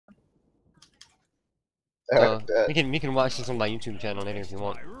So bet. we can watch this on my YouTube channel later if you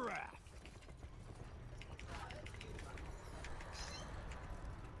want.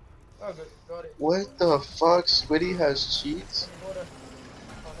 Oh, good. Got it. What the fuck? Squiddy has cheats? Oh,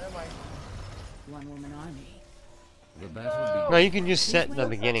 never mind. One woman army. The battle No, you can just set the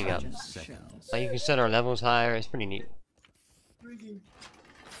beginning up. Like you can set our levels higher. It's pretty neat.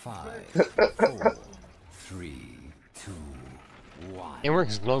 5, 4, 3, 2, 1. It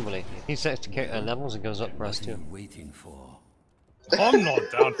works globally. If he sets the levels, it goes up for us too. Waiting for. I'm not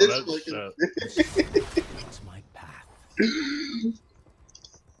down for that This shit. It's my path.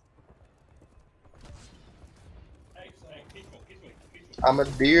 I'm a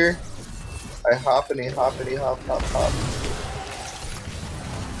deer. I hoppity hoppity hop hop hop.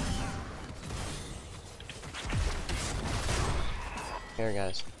 Here,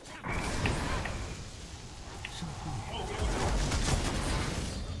 guys.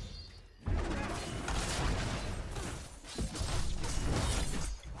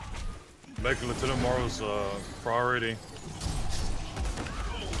 Make Lieutenant Morrow's priority.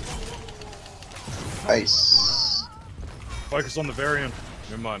 Nice. Focus on the variant.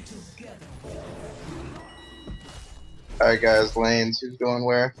 Never mind. Alright guys, lanes. Who's going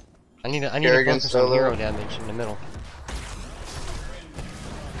where? I need to Kerrigan focus on solo. hero damage in the middle.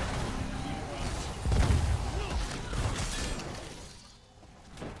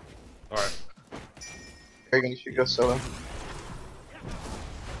 Alright. Kerrigan, you should go solo.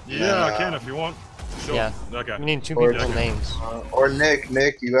 Yeah, I can if you want. Sure. Yeah. Okay. We need 2 Or people in lanes. Or Nick,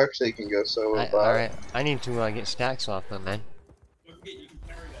 you actually can go solo. Alright, I need to get stacks off them, man.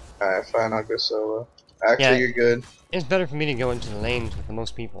 Alright, fine, I'll go solo. Actually, Yeah. you're good. It's better for me to go into the lanes with the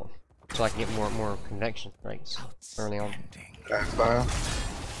most people, so I can get more convection strikes early on. Alright, fine.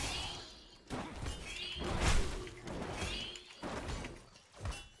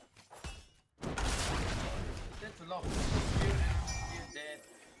 That's a lot. He's dead.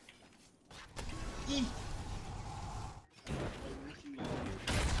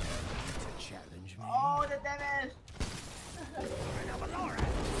 Challenge me. Oh, the damage!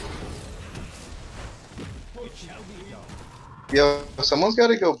 Yo, someone's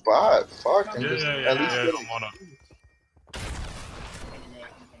gotta go bot. Fuck, and Yeah, just yeah, yeah, at least yeah, get don't wanna.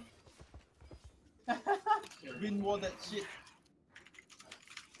 Win won that shit.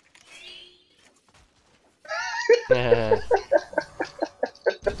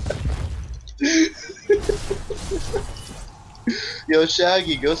 Yo,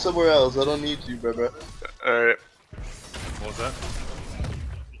 Shaggy, go somewhere else. I don't need you, brother. Alright. What was that?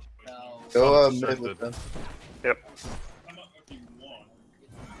 No. Go mid Distracted. with them. Yep.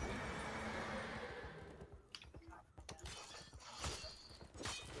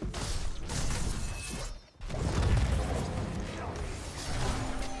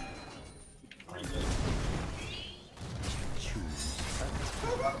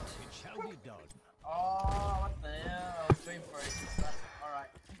 Oh, what the hell? I was waiting for it. Alright.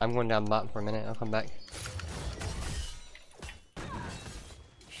 I'm going down bot for a minute. I'll come back.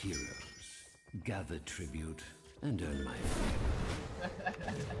 Heroes, gather tribute and earn my favor.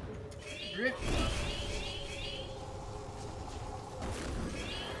 Rip.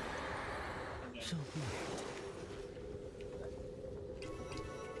 So be it.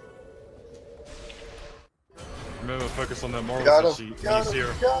 Remember, focus on that morals. Got It's him. Got easier.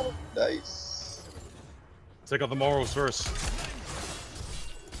 him. Got him. Nice. Take out the morals first.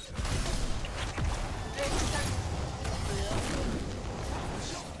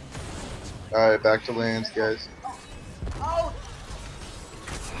 Alright, back to lanes, guys. Oh!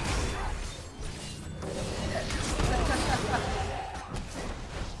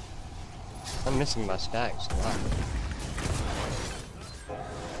 I'm missing my stacks. Wow.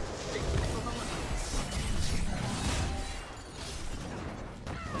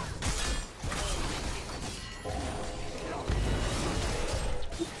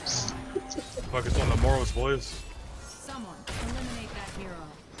 Focus on the morals, boys. Someone eliminate that hero.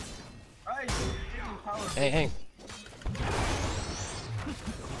 Alright, taking power. Hey, hey.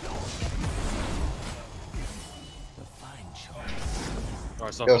 The fine choice.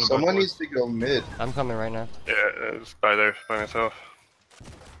 Alright, stop Yo, on the someone both needs to go mid. I'm coming right now. Yeah, it's by there by myself.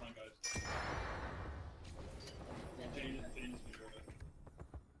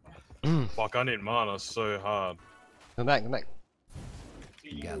 Fuck, I need mana so hard. Go back, go back.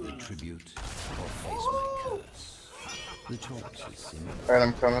 Gather tribute or face my curse. The choice is simple. Alright,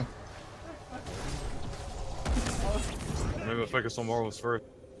 I'm coming. Remember, focus on morals first.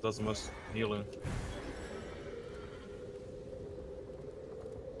 Does the most healing.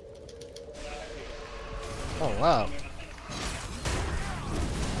 Oh, wow.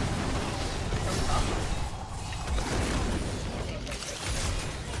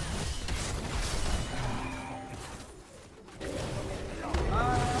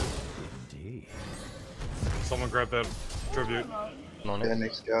 grab that tribute. I'm on Yeah, it.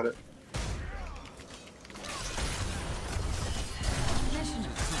 Nick's got it.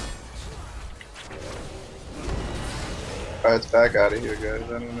 Alright, it's back out of here, guys.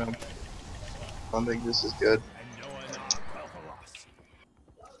 I don't know. I don't think this is good.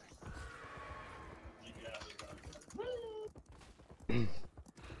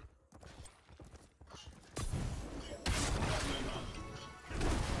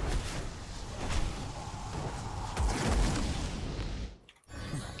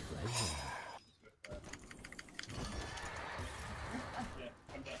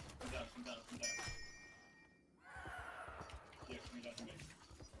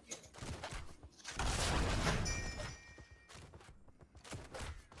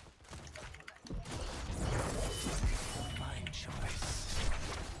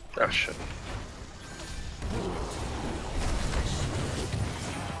 Oh shit.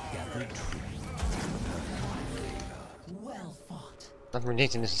 Well fought. I'm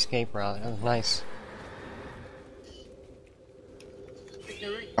predicting this escape route. That was nice.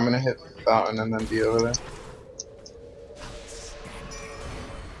 I'm gonna hit fountain and then be over there.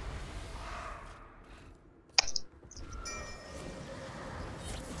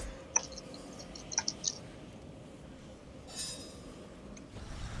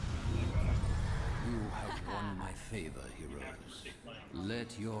 You have won my favor, heroes.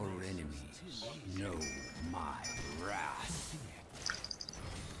 Let your enemies know my wrath.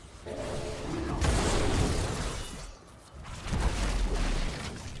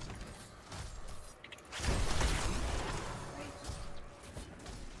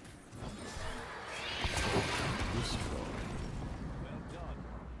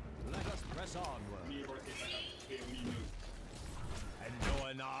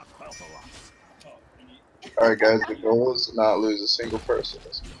 Alright, guys, the goal is to not lose a single person.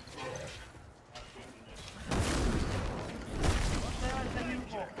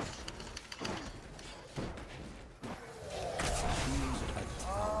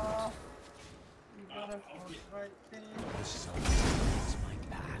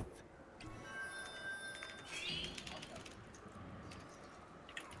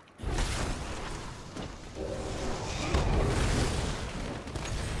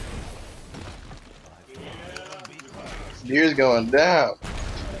 Gear's going down.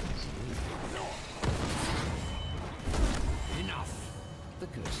 Enough. The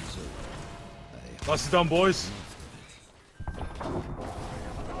curse is over. Lots done, boys.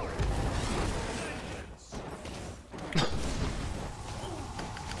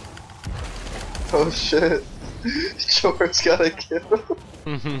 Oh shit. George got a kill.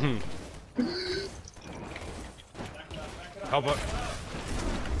 How about?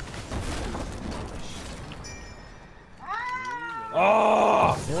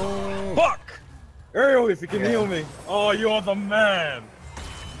 Oh, fuck! Ariel, if you can heal me. Oh, you are the man.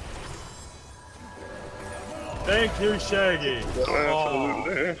 Thank you, Shaggy. Oh,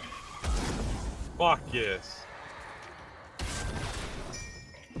 Absolutely. fuck yes.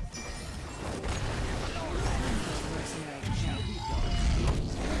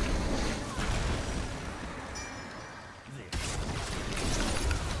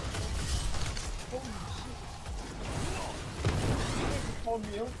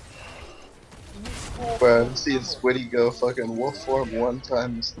 Bro, I'm seeing Squiddy go fucking wolf form one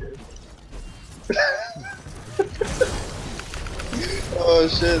time this game. Oh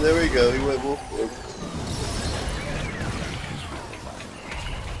shit, there we go, he went wolf form.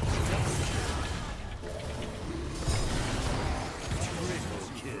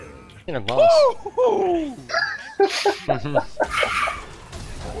 Get a boss.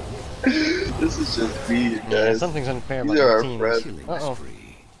 This is just weird, Yeah, guys. something's unfair These about are the our team. friends. Uh-oh.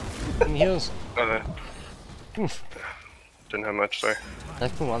 He heals. Oof. Didn't have much there.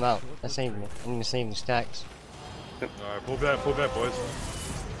 That's cool, I'm out. I saved me. I'm gonna save the stacks. Alright, pull back, boys.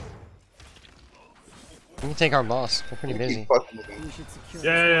 We can take our boss. We're pretty busy. Keep fucking with me. We should secure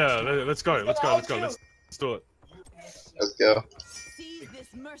Yeah. Let's go. Let's do it. Let's go. Seize this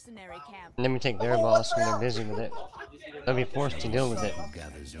mercenary camp. And then we take their boss when they're busy with it. They'll be forced to deal with it. Who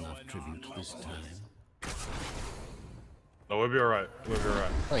gathers enough tribute this time? No, we'll be alright.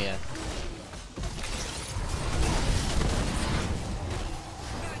 Oh yeah.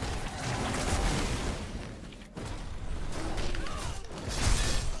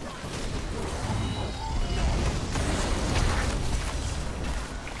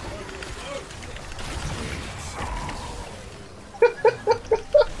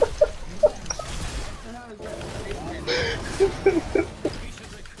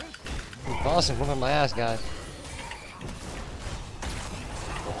 Boss is whooping my ass, guys.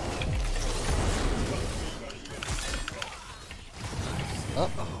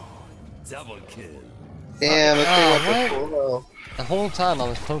 Double kill. Damn, that thing went what? to full health. The whole time I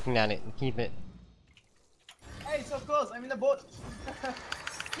was poking at it to keep it. Hey, so close. I'm in the boat.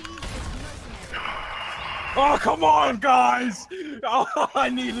 Oh, come on, guys! Oh, I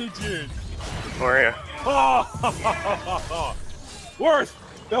needed you. Where are you? Oh, worth.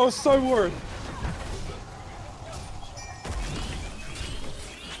 That was so worth.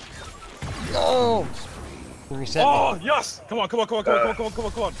 No! Reset Oh, me. yes! Come on, come on, come on, come on, come on, come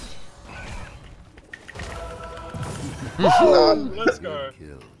on, come on, Let's go.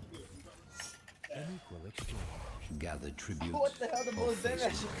 Kill. Unequal exchange. Gather tribute. What the hell, the or most damage?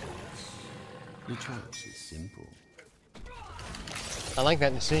 face the choice is simple. I like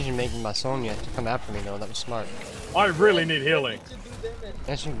that decision making by Sonya to come after me though, that was smart. I really need healing.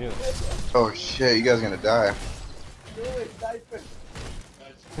 Yes you do. Oh shit, you guys are gonna die. Do it, sniper.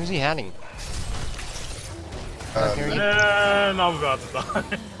 Who's he hiding? Here you- And I'm about to die.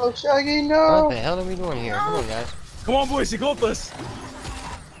 Oh Shaggy, no! What the hell are we doing here? Come on guys. Come on, boys, you got this.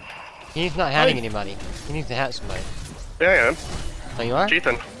 He's not hatting Hey. anybody. He needs to hat somebody. Yeah, I am. Oh you are?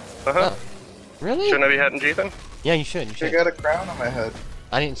 Jethan. Uh-huh. Oh. Really? Shouldn't I be hatting Jethan? Yeah you should, you I should. got a crown on my head.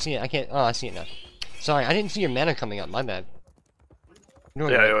 I didn't see it. I can't. Oh, I see it now. Sorry, I didn't see your mana coming up. My bad. You're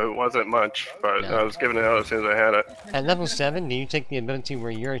doing Yeah, great. it wasn't much, but Yeah. I was giving it out as soon as I had it. At level 7, do you take the ability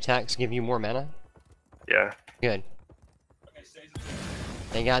where your attacks give you more mana? Yeah. Good.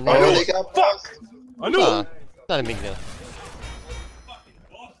 They got Oh, that. they got fucked. I know. Not a big deal.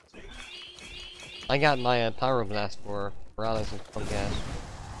 I got my Pyro Blast for Alice and punk ass.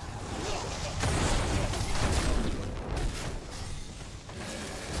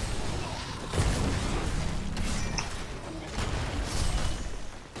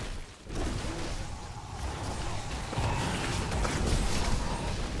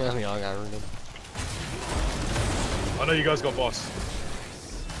 Yeah, we all got rooted. I know you guys got boss.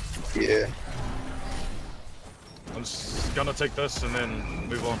 Yeah. I'm just gonna take this and then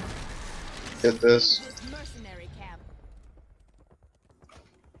move on. Get this. Mercenary camp.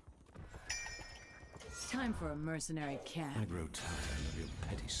 Time for a mercenary camp. I grow tired of your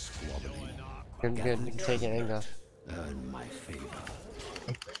petty squabbling. Good, good. You can take it and go. Earn my favor.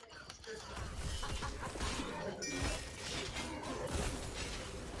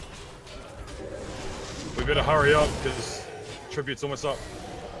 We better hurry up because tribute's almost up.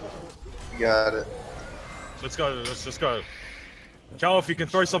 You got it. Let's go. Let's just go. Cal, if you can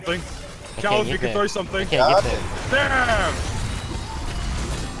throw something. I Cal, can't if you get can there. throw I something. can't get there. Damn!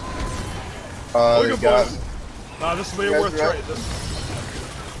 They Look at got boss. Nah, this will be You a guys worth ready? trade.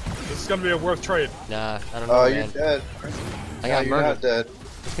 This is gonna be a worth trade. Nah, I don't know, Oh, you're man. dead. I No, got you're not murdered. dead.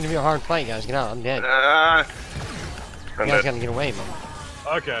 It's gonna be a hard fight, guys. Get out. I'm dead. I'm You guys dead. gotta get away, man.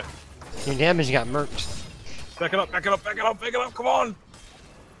 Okay. Your damage got murked. Back it up, back it up, back it up, back it up, come on!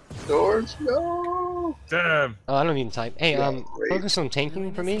 George, no! Damn. Oh, I don't even type. Hey, Yeah, great. focus on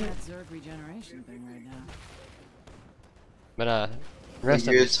tanking for me. That Zerg regeneration thing right now. But, rest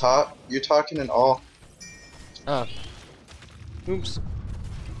of You're us. you're talking in all. Oh. Oops.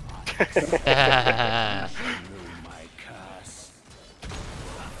 Know my curse.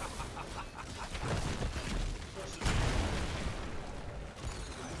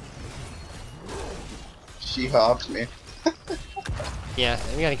 She hopped me. Yeah,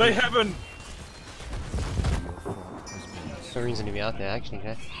 we gotta They keep haven't. no reason to be out there, actually,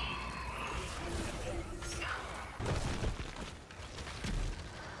 okay?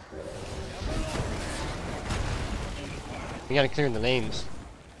 We gotta clear the lanes.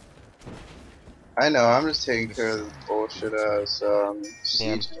 I know, I'm just taking care of this bullshit ass,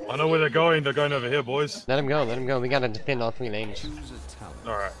 siege. I know where they're going. They're going over here, boys. Let him go, let him go. We gotta defend all 3 lanes. Choose a talent.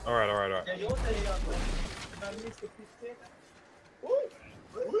 Alright, alright, alright, alright.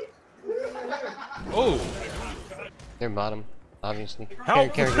 Oh! They're bottom, obviously.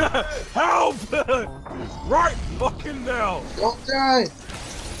 Help! Carry, carry. Help! Right fucking now! Don't die!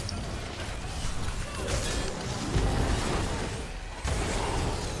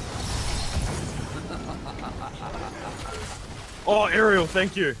 Oh, Ariel,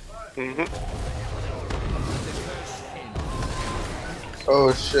 thank you. Mm-hmm.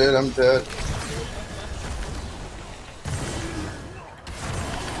 Oh shit, I'm dead.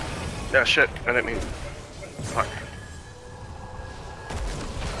 Yeah, shit. I didn't mean. Fuck.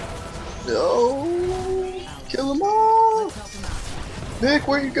 No! Kill them all! Let's help him out. Nick,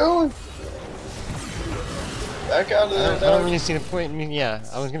 where you going? Back out of I there. don't really see the point. I mean, yeah,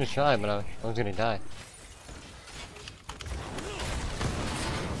 I was gonna try, but I was gonna die.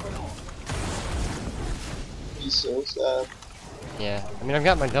 He's so sad. Yeah, I mean, I've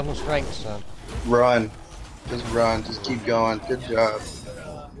got my double strike, so. Run. Just run. Just keep going. Good job.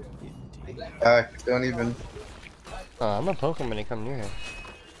 Don't even. I'm gonna poke him when they come near here.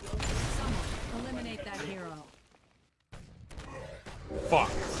 Eliminate that hero.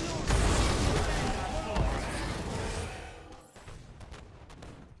 Fuck.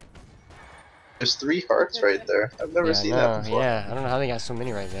 There's 3 hearts right there. I've never Yeah, seen no, that before. yeah. I don't know how they got so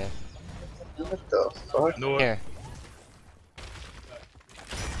many right there. What the fuck? No. Here.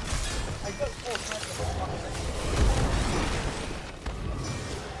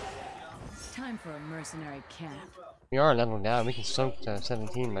 Time for a mercenary camp. We are leveled down. We can soak to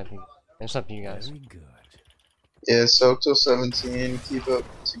 17, I think. It's up to you guys. Very good. Yeah, soak till 17. Keep up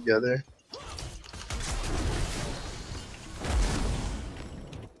together.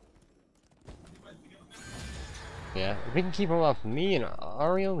 Yeah, if we can keep him off me and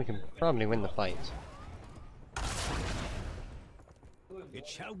Ariel, we can probably win the fight. It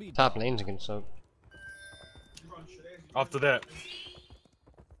shall be Top lanes can soak. After that.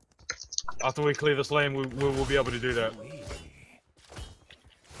 After we clear this lane, we will be able to do that.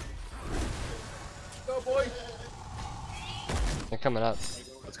 Go, boy. They're coming up.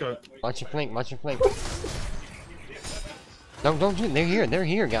 Let's go. Watch your flank, watch your flank. No, don't do it. They're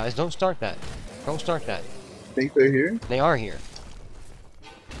here, guys. Don't start that. Don't start that. Think they're here? They are here.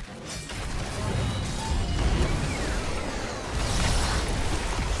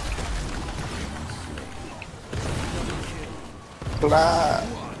 Blah.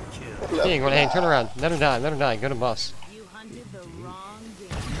 Hey, go ahead, turn around. Let her die, go to boss. You hunted the wrong game.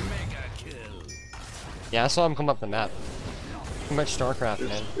 mega kill. Yeah, I saw him come up the map. Too much StarCraft,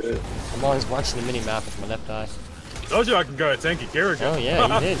 man. Shit. I'm always watching the mini-map with my left eye. Told you I can go a tanky character. Oh yeah,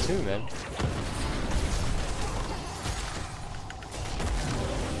 you did too, man.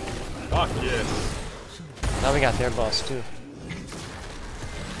 Fuck yes. Now we got their boss too.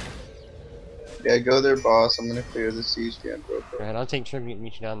 Yeah, go there, boss. I'm gonna clear the siege camp real quick. Alright, I'll take tribute and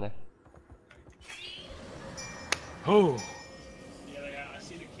meet you down there. Oh.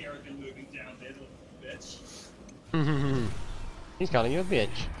 He's calling you a bitch.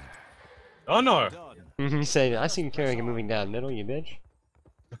 Oh no. He said, I seen Kerrigan moving down middle, you bitch.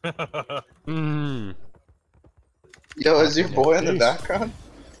 Yo, is your boy in the Jeez. background?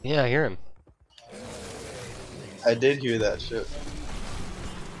 Yeah, I hear him. I did hear that shit.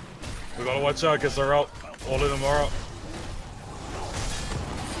 We gotta watch out because they're out. All of them are out.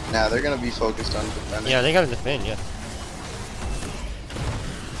 Nah, they're gonna be focused on defending. Yeah, they gotta defend, yeah.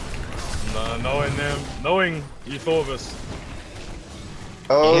 Knowing them, knowing you thought of us.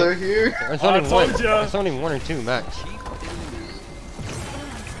 Oh, Yeah. they're here? There's I only told one. ya. There's only 1 or 2 max.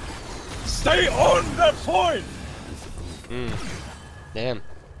 Stay on that point. Damn.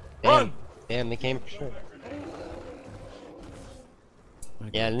 Run. Damn, they came for sure.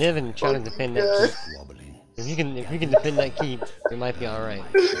 Yeah, live and try to defend that keep. Wobbly. If you can defend that keep, it might be alright.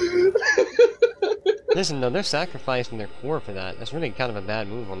 Listen though, they're sacrificing their core for that. That's really kind of a bad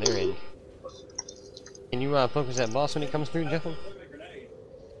move on their end. Can you focus that boss when it comes through, Jeffin?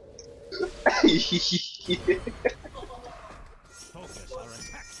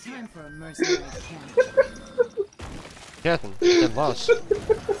 Time for a mercenary camp. Jeffin, that boss.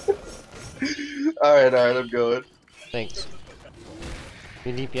 Alright, I'm going. Thanks.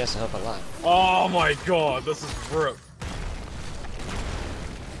 Your DPS will help a lot. Oh my god, this is rip.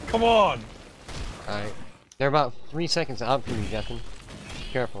 Come on. Alright. They're about 3 seconds out from you, Jeffin.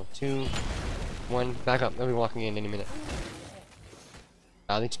 Careful. 2, 1, back up. They'll be walking in any minute.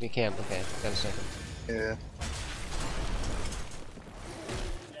 They should be camp. Okay, got a second. Yeah.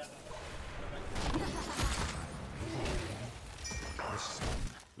 The sun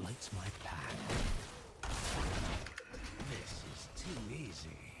lights my path. This is too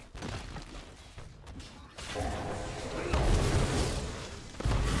easy.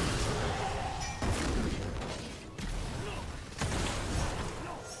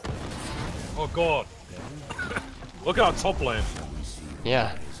 Oh god. Look at our top lane.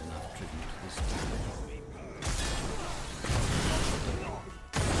 Yeah.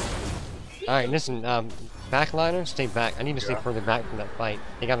 Alright, listen, backliner, stay back. I need to stay further back from that fight.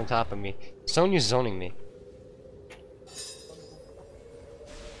 They got on top of me. Sonya's zoning me.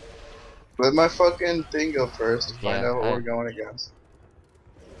 Let my fucking thing go first to find Yeah, out what I- we're going against.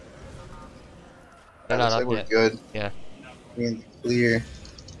 They're Looks not like up we're yet. good. Yeah. We in the clear.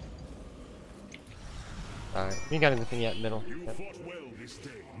 Alright, we gotta defend that middle. Yep. Fought well this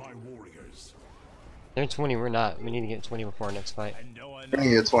day, my warriors. They're 20, we're not. We need to get 20 before our next fight. We're gonna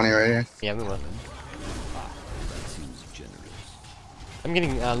get 20 right here. Yeah, we will. That seems generous. I'm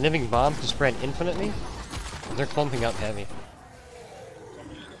getting living bomb to spread infinitely. They're clumping up heavy.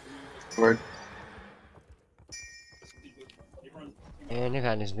 Word. And they've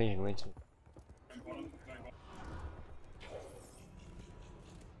had this vision way too.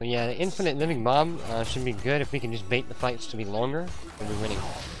 But yeah, the infinite living bomb should be good if we can just bait the fights to be longer, we'll be winning.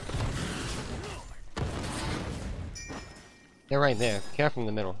 They're right there. Careful in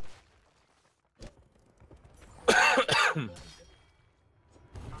the middle. I'm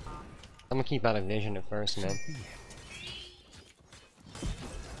gonna keep out of vision at first, man.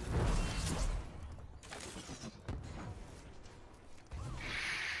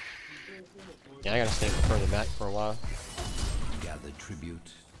 Yeah, I gotta stay further back for a while. Gather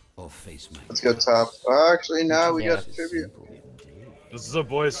tribute or face my. Let's go top. Oh, actually, now we Yeah. got tribute. This is up,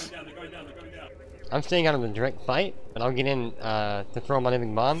 boys. I'm staying out of the direct fight, but I'll get in to throw my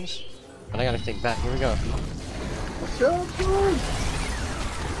living bombs. But I gotta stay back. Here we go.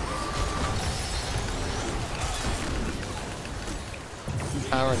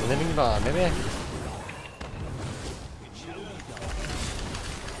 Power of the living bomb, baby.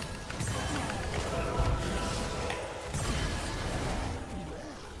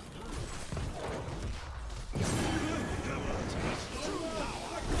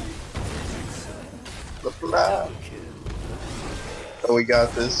 Oh, we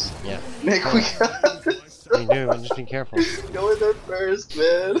got this. Yeah. Nick, we got this. We do, but just be careful. Go in there first,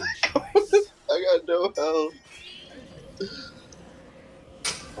 man. I got no help.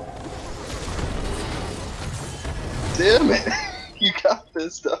 Damn it. You got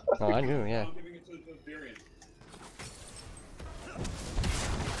this, dog. Oh, I do, yeah.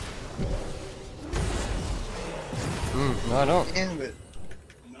 No, I don't. Damn it.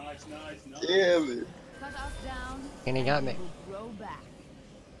 Damn it. Cut us down. And he got me. Grow back.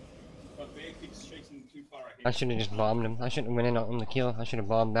 I should have just bombed him. I shouldn't have went in on the kill. I should have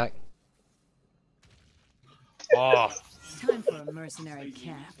bombed back. Oh, Time for a mercenary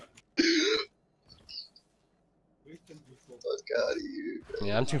camp. Fuck out of here.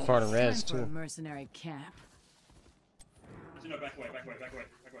 Yeah, I'm too far to res, Time for a too. mercenary camp.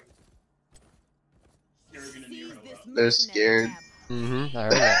 They're scared. Mm-hmm, I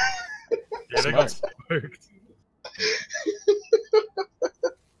heard that. yeah, they got smoked.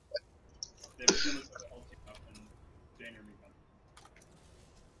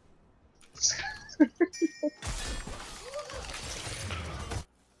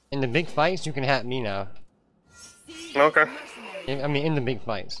 In the big fights, you can hat me now. Okay. I mean, in the big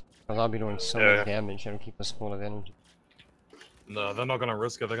fights. Because I'll be doing so much damage, it'll keep us full of energy. No, they're not gonna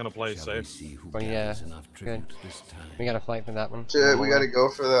risk it. They're gonna play Shall we safe. see who But yeah, gathers enough tribute this time? We gotta fight for that one. Shit, we gotta go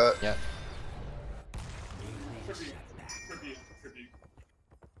for that. Yep.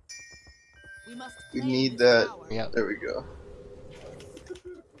 We need that. Yep. There we go.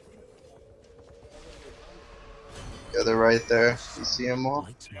 Yeah, they're right there. You see them all?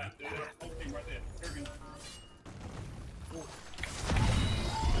 Lights my path.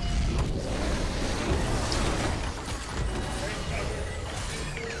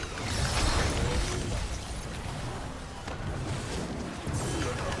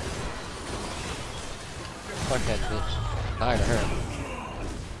 Fuck that bitch. Tired of her.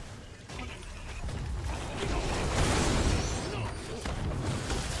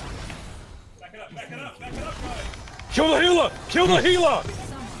 Kill the healer! Kill the healer!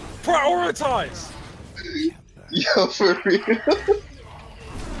 Prioritize! Yo, for real?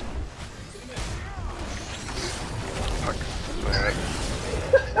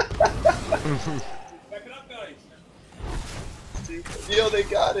 Yo, they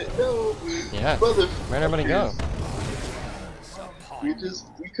got it. No. Yeah. Mother. Where'd everybody go?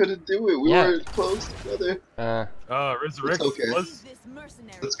 We couldn't do it. We Yeah. were close together. Resurrect. It's okay. Let's-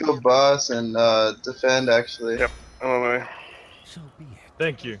 Let's go boss and defend actually. Yep. I'm on my way. So be it.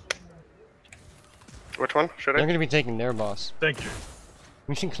 Thank you. Which one? Should They're I? gonna be taking their boss. Thank you.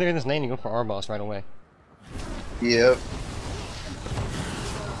 We should clear this lane and go for our boss right away. Yep.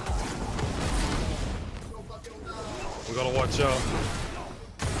 We gotta watch out.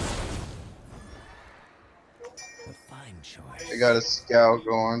 A fine choice. They got a scout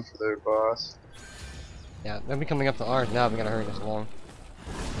going for their boss. Yeah, they'll be coming up to ours now. We gotta hurry this along.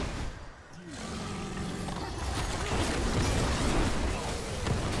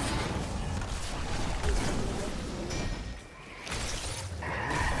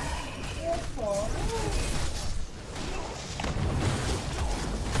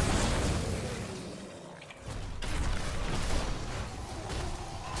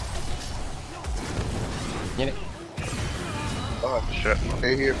 Get it. Oh Shit.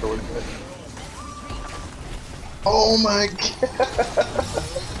 Stay here for a little bit. Oh my god!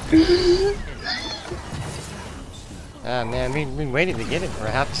 Ah man, we waited to get it for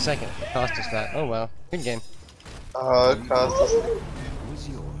a half a second. It cost us that. Oh well. Good game. It cost us. It was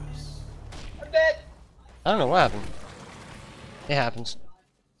yours. I don't know what happened. It happens.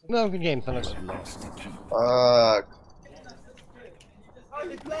 No, good game, fellas. Fuck.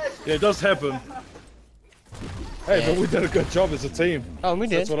 Yeah, it does happen. Hey, but we did a good job as a team. Oh, we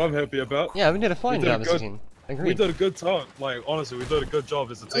did. That's what I'm happy about. Yeah, we did a fine job as a good- team. We Agreed. did a good time. Like, honestly, we did a good job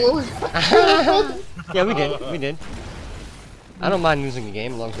as a team. Yeah, we did. We did. I don't mind losing a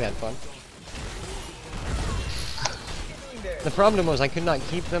game as long as we had fun. The problem was I could not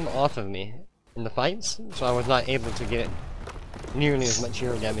keep them off of me in the fights, so I was not able to get nearly as much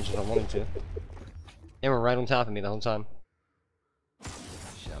hero damage as I wanted to. They were right on top of me the whole time.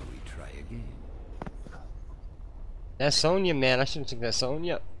 Shall we try again? That Sonya, man, I should have took that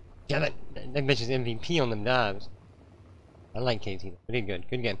Sonya. Damn it, that bitch is MVP on them dives. I like KT. We did good.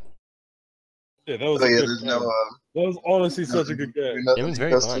 Good game. Yeah, that was Oh a yeah, good there's game. no That was honestly such a good game. It was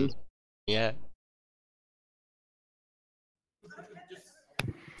very fun. Yeah.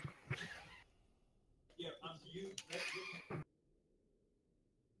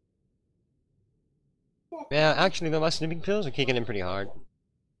 Yeah, actually, though, my sleeping pills are kicking in pretty hard.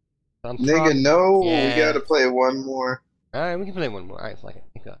 I'm Nigga, no, Yeah. we gotta play one more. Alright, we can play one more. Alright, fuck it.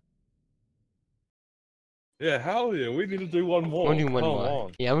 Okay. Yeah, hell yeah, we need to do one more. We'll do one Come more.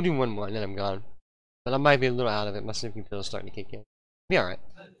 on. Yeah, we'll do one more, and then I'm gone. But I might be a little out of it. My sleeping pills starting to kick in. Be alright.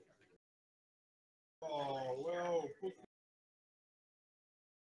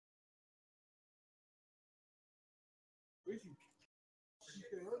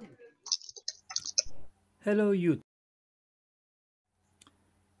 Hello YouTube.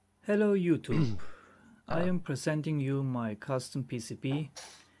 Hello YouTube. I am presenting you my custom PCB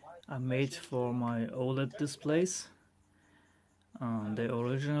I made for my OLED displays. They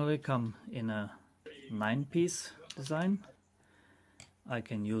originally come in a 9-piece design. I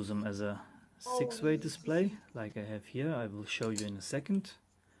can use them as a 6-way display like I have here. I will show you in a second.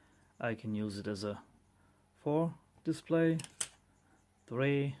 I can use it as a 4 display,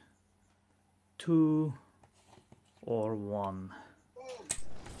 3, 2 or 1.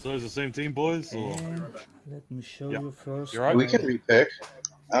 So it's the same team, boys? Or? And let me show you first. You're right. We can repick.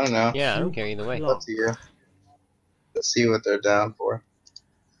 I don't know. Yeah, I don't care either way. Up to you. Let's see what they're down for.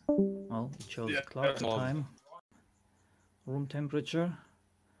 Well, it shows clock time, room temperature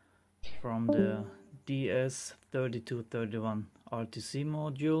from the DS3231 RTC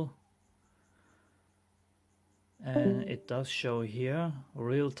module, and it does show here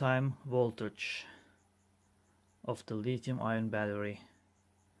real-time voltage of the lithium-ion battery.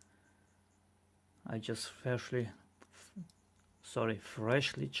 I just freshly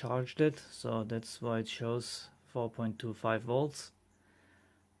charged it, so that's why it shows 4.25 volts.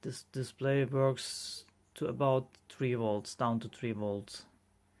 This display works to about 3 volts, down to 3 volts.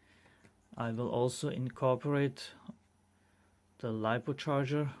 I will also incorporate the LiPo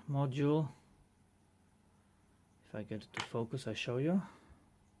charger module. If I get it to focus, I show you.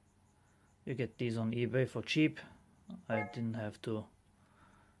 You get these on eBay for cheap. I didn't have to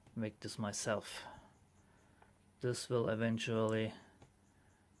make this myself. This will eventually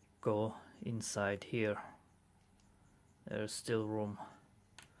go inside here. There's still room.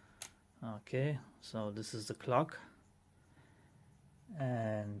 Okay, so this is the clock,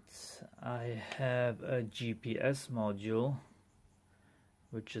 and I have a GPS module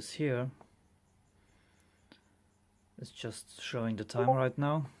which is here. It's just showing the time right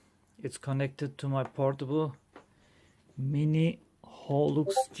now. It's connected to my portable mini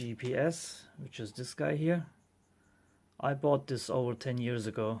Holux GPS, which is this guy here. I bought this over 10 years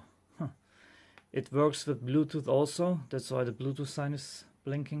ago. It works with Bluetooth also, that's why the Bluetooth sign is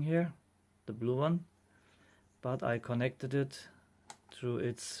blinking here, the blue one. But I connected it through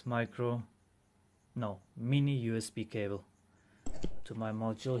its mini USB cable to my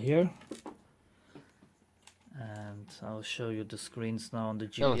module here. And I'll show you the screens now on the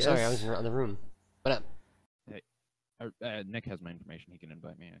GPS. Oh, sorry, I was in the other room. What up? Hey, Nick has my information. He can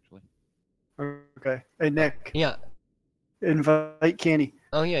invite me, actually. Okay. Hey, Nick. Yeah. Invite Kenny.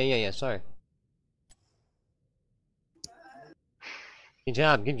 Oh, yeah, sorry. Good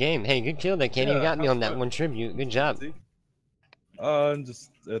job, good game. Hey, good kill there, Kenny. You got me on that one tribute. Good job. I'm just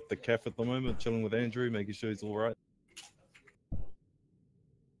at the cafe at the moment, chilling with Andrew, making sure he's alright.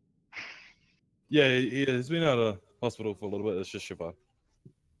 Yeah, he's been out of hospital for a little bit. It's just Shiva.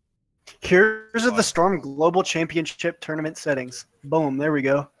 Here's the Storm Global Championship tournament settings. Boom, there we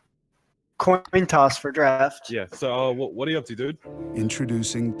go. Coin toss for draft. Yeah, so what are you up to, dude?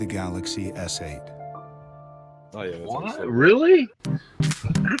 Introducing the Galaxy S8. Oh, yeah. What? Really?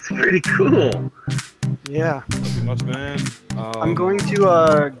 That's pretty cool. Yeah. Not too much, man. I'm going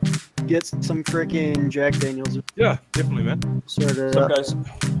to get some freaking Jack Daniels. Yeah, definitely, man. Sort of. What's up,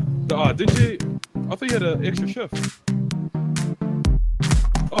 guys? Did you? I thought you had an extra shift.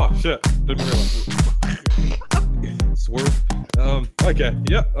 Oh, Oh shit! Didn't realize. Swerve. Okay.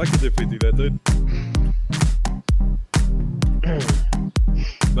 Yeah, I can definitely do that, dude.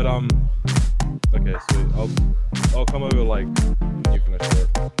 But okay, sweet. I'll come over like when you finish work.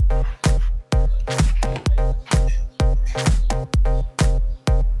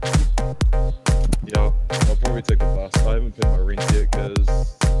 Yo, I'll probably take the bus. I haven't paid my rent yet because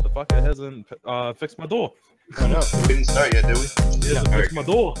the fucker hasn't fixed my door. Oh no, we didn't start yet, did we? He hasn't fixed my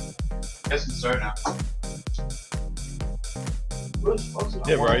door. Guess we start now.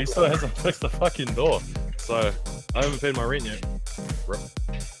 Yeah, bro, he still hasn't fixed the fucking door. So, I haven't paid my rent yet. Bro.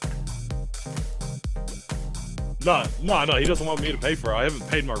 No, he doesn't want me to pay for it. I haven't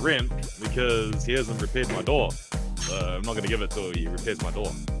paid my rent because he hasn't repaired my door. So, I'm not gonna give it till he repairs my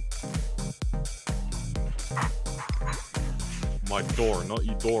door. My door, not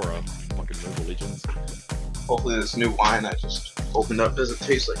Eudora. Fucking Mobile Legends. Hopefully this new wine I just opened up doesn't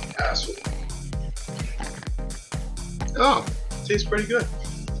taste like asshole. Oh, tastes pretty good.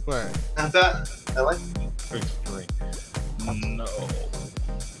 Where? Not bad. I like it. No.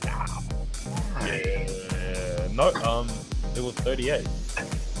 Yeah. No, it was 38.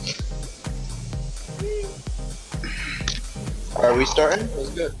 Are we starting? That was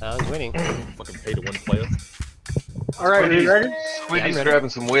good. I was winning. Fucking pay to win player. Alright, are you ready? Squiddy's grabbing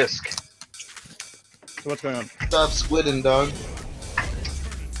some whisk. So what's going on? Stop squidding, dog.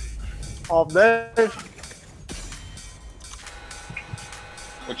 All day.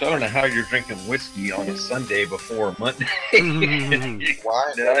 Which I don't know how you're drinking whiskey on a Sunday before Monday.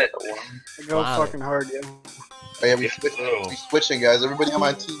 Why? Nut. I go fucking hard, yeah. Oh yeah, we switching, guys. Everybody on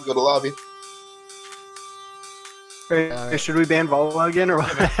my team go to lobby. Hey, should we ban Volvo again or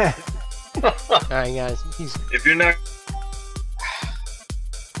what? Alright, guys. If you're not.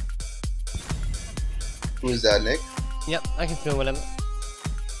 Who is that, Nick? Yep, I can feel whatever.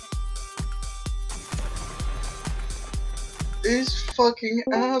 This fucking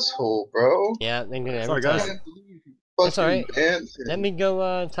asshole, bro. Yeah, they do it Sorry, every guys. time. That's alright. Let me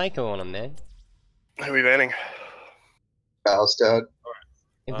go Tycho on them, man. Who are we banning? Falstad.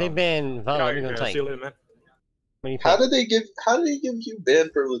 If they ban Val, I'm gonna See take. you later, man. What do you think? How did they give you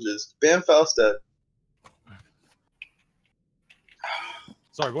ban privileges? Ban Falstad.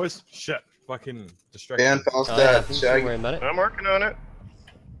 Sorry, boys. Shit. Fucking distracted. Ban Falstad. Don't worry about it. I'm working on it.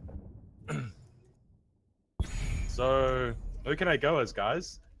 So, who can I go as,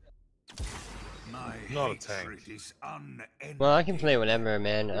 guys? Not a tank. Well, I can play whatever,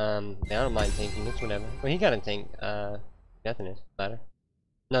 man. I don't mind tanking. It's whatever. Well, he got a tank. Death ladder.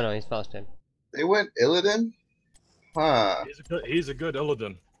 No, he's fasted. They went Illidan? Huh. He's a good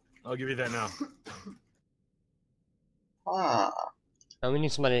Illidan. I'll give you that now. Huh. We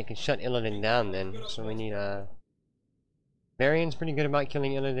need somebody that can shut Illidan down then. So we need Varian's pretty good about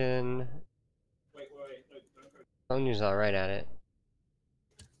killing Illidan. Onya's alright at it.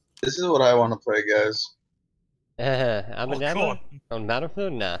 This is what I want to play, guys. Abadabba? On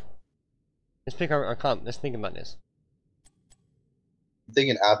Battlefield? Nah. Let's pick our comp. Let's think about this. I'm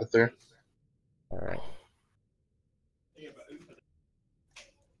thinking Abathur. Alright.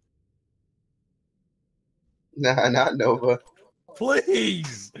 Nah, not Nova.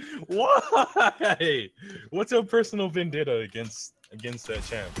 Please! Why? What's your personal vendetta against that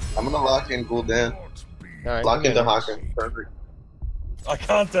champ? I'm gonna lock in Gul'dan. Alright, lock into Haka. Perfect. I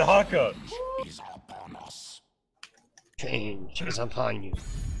can't do Haka. Change is upon you.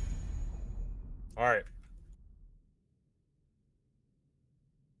 Alright.